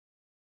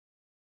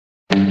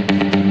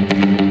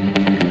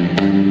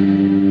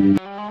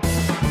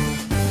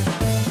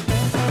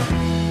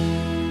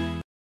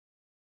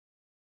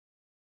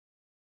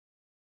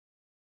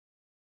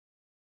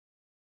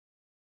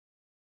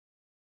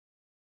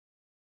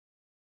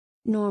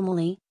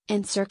Normally,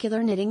 in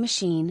circular knitting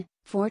machine,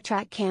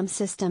 4-track cam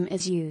system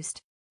is used.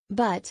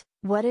 But,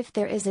 what if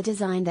there is a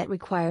design that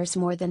requires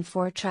more than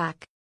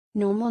 4-track?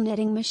 Normal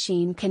knitting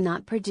machine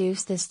cannot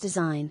produce this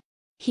design.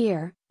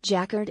 Here,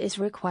 Jacquard is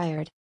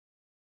required.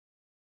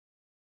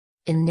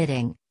 In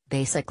knitting,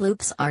 basic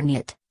loops are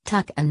knit,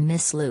 tuck and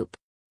miss loop.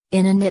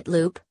 In a knit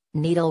loop,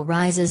 needle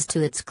rises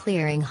to its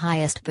clearing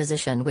highest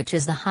position, which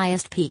is the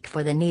highest peak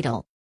for the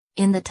needle.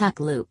 In the tuck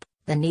loop,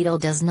 the needle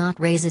does not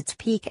raise its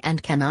peak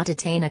and cannot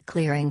attain a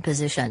clearing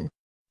position.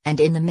 And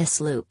in the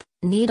miss loop,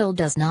 needle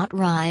does not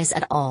rise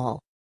at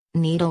all.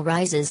 Needle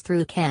rises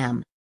through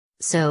cam.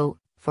 So,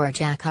 for a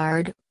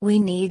jacquard, we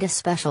need a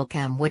special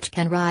cam which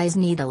can rise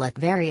needle at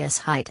various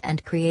height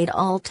and create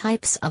all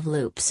types of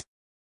loops.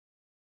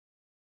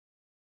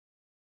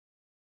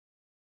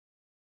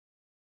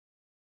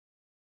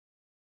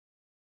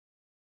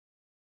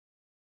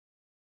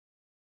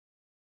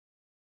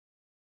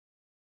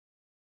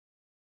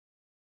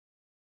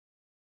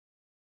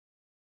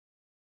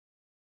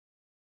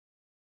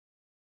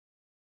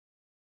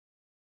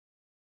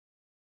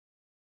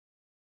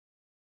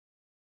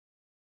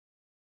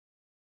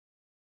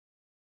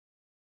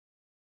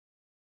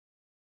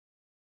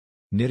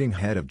 Knitting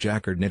head of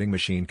Jacquard knitting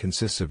machine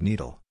consists of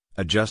needle,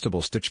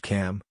 adjustable stitch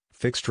cam,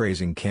 fixed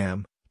raising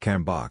cam,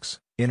 cam box,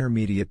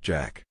 intermediate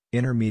jack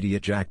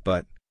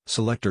butt,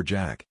 selector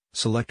jack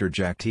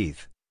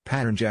teeth,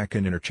 pattern jack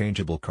and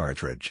interchangeable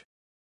cartridge.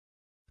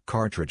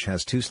 Cartridge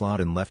has 2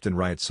 slot in left and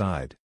right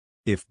side.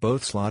 If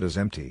both slot is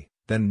empty,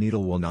 then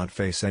needle will not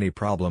face any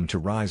problem to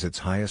rise its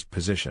highest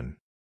position.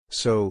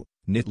 So,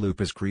 knit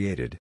loop is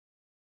created.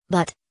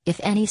 But, if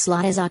any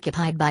slot is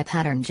occupied by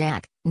pattern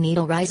jack,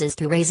 needle rises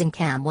through raising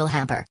cam will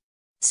hamper.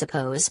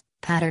 Suppose,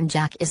 pattern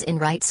jack is in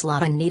right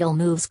slot and needle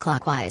moves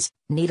clockwise,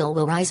 needle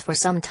will rise for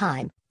some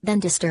time,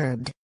 then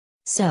disturbed.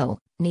 So,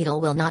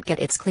 needle will not get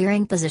its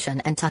clearing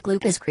position and tuck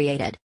loop is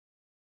created.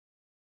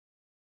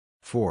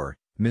 4.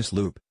 Miss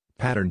loop,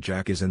 pattern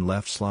jack is in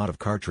left slot of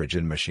cartridge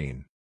in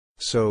machine.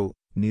 So,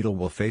 needle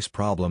will face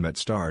problem at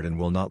start and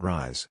will not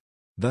rise,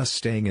 thus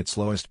staying its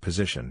lowest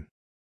position.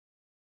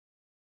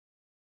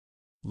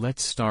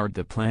 Let's start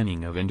the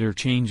planning of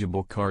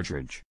interchangeable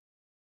cartridge.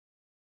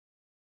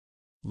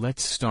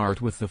 Let's start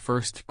with the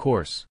first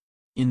course.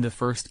 In the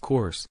first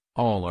course,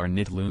 all are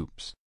knit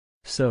loops.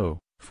 So,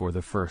 for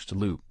the first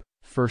loop,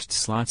 first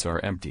slots are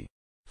empty.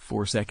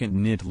 For second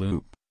knit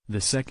loop,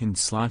 the second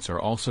slots are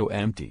also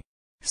empty.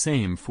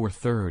 Same for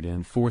third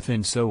and fourth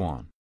and so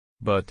on.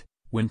 But,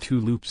 when 2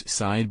 loops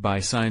side by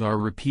side are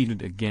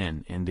repeated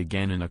again and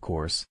again in a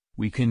course,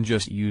 we can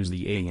just use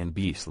the A and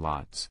B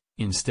slots,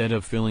 instead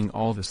of filling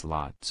all the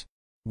slots.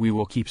 We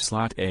will keep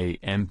slot A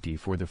empty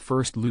for the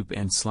first loop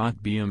and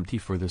slot B empty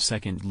for the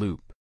second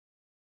loop.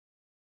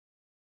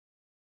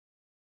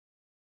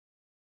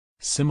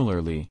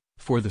 Similarly,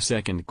 for the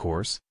second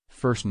course,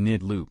 first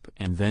knit loop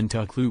and then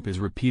tuck loop is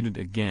repeated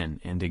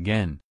again and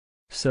again.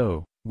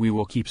 So, we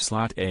will keep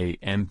slot A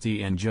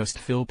empty and just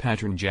fill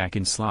pattern jack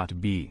in slot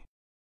B.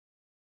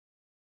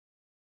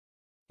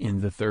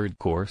 In the third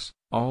course,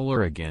 all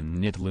are again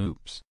knit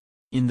loops.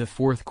 In the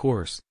fourth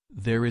course,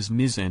 there is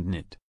miss and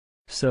knit.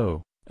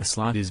 So, a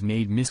slot is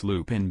made miss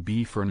loop and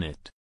B for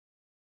knit.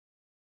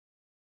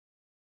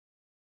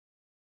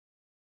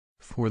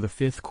 For the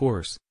fifth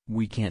course,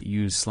 we can't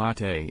use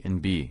slot A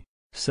and B,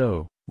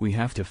 so, we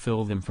have to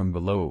fill them from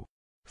below.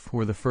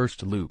 For the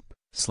first loop,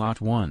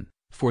 slot 1,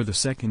 for the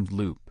second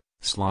loop,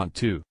 slot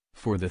 2,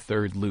 for the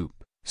third loop,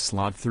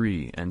 slot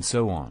 3 and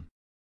so on.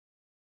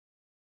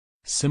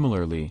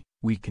 Similarly,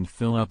 we can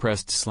fill up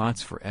rest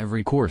slots for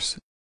every course.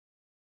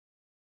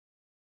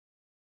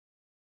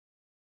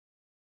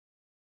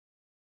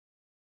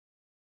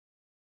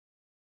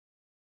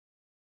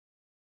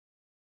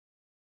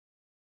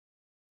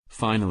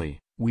 Finally,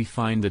 we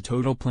find the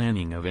total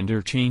planning of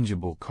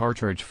interchangeable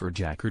cartridge for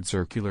Jacquard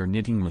circular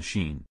knitting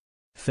machine.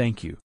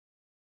 Thank you.